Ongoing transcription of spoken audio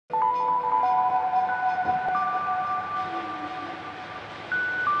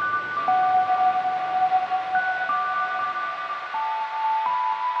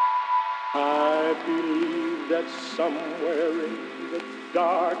that somewhere in the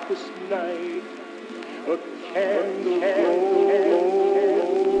darkest night a candle glows.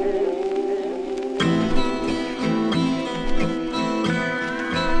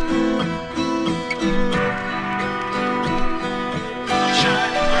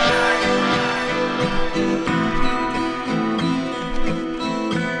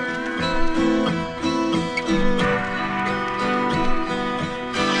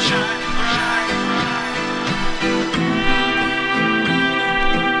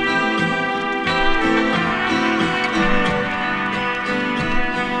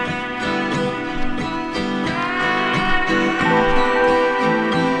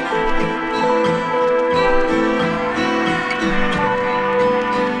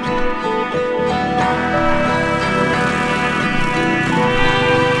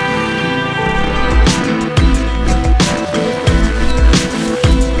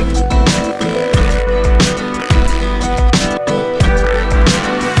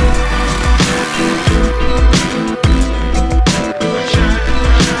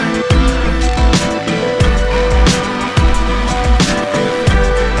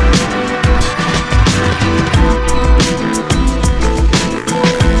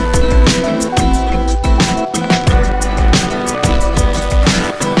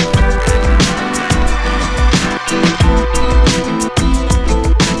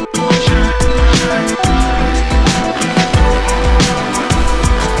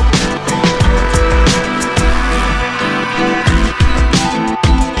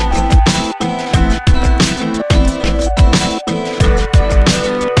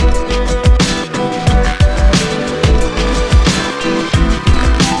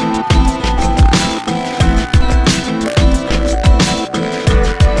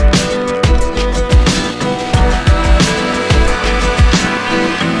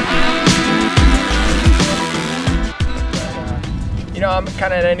 I'm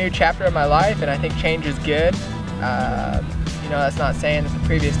kind of in a new chapter of my life, and I think change is good. That's not saying that the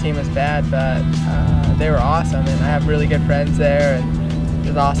previous team was bad, but they were awesome, and I have really good friends there, and it was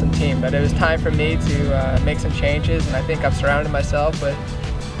an awesome team. But it was time for me to make some changes, and I think I've surrounded myself with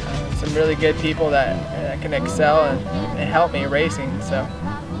some really good people that can excel and help me racing. So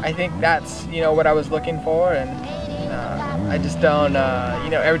I think that's what I was looking for, and I just don't,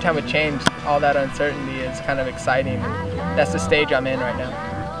 every time we change, all that uncertainty is kind of exciting. And that's the stage I'm in right now.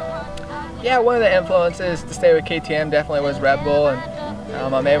 Yeah, one of the influences to stay with KTM definitely was Red Bull, and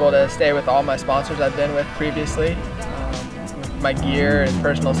I'm able to stay with all my sponsors I've been with previously, with my gear and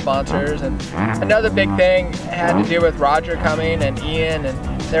personal sponsors. And another big thing had to do with Roger coming and Ian,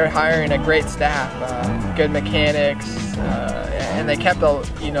 and they're hiring a great staff, good mechanics, and they kept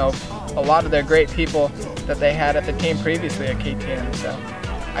a lot of their great people that they had at the team previously at KTM. So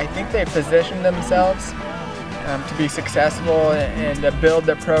I think they positioned themselves to be successful and to build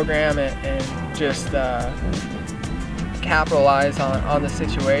their program and just capitalize on the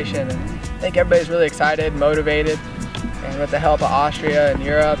situation. And I think everybody's really excited, motivated, and with the help of Austria and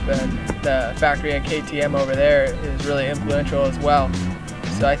Europe and the factory and KTM over there is really influential as well.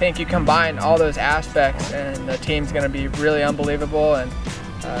 So I think you combine all those aspects and the team's going to be really unbelievable, and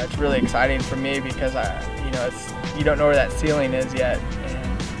it's really exciting for me because you don't know where that ceiling is yet,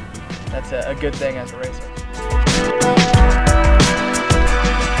 and that's a good thing as a racer.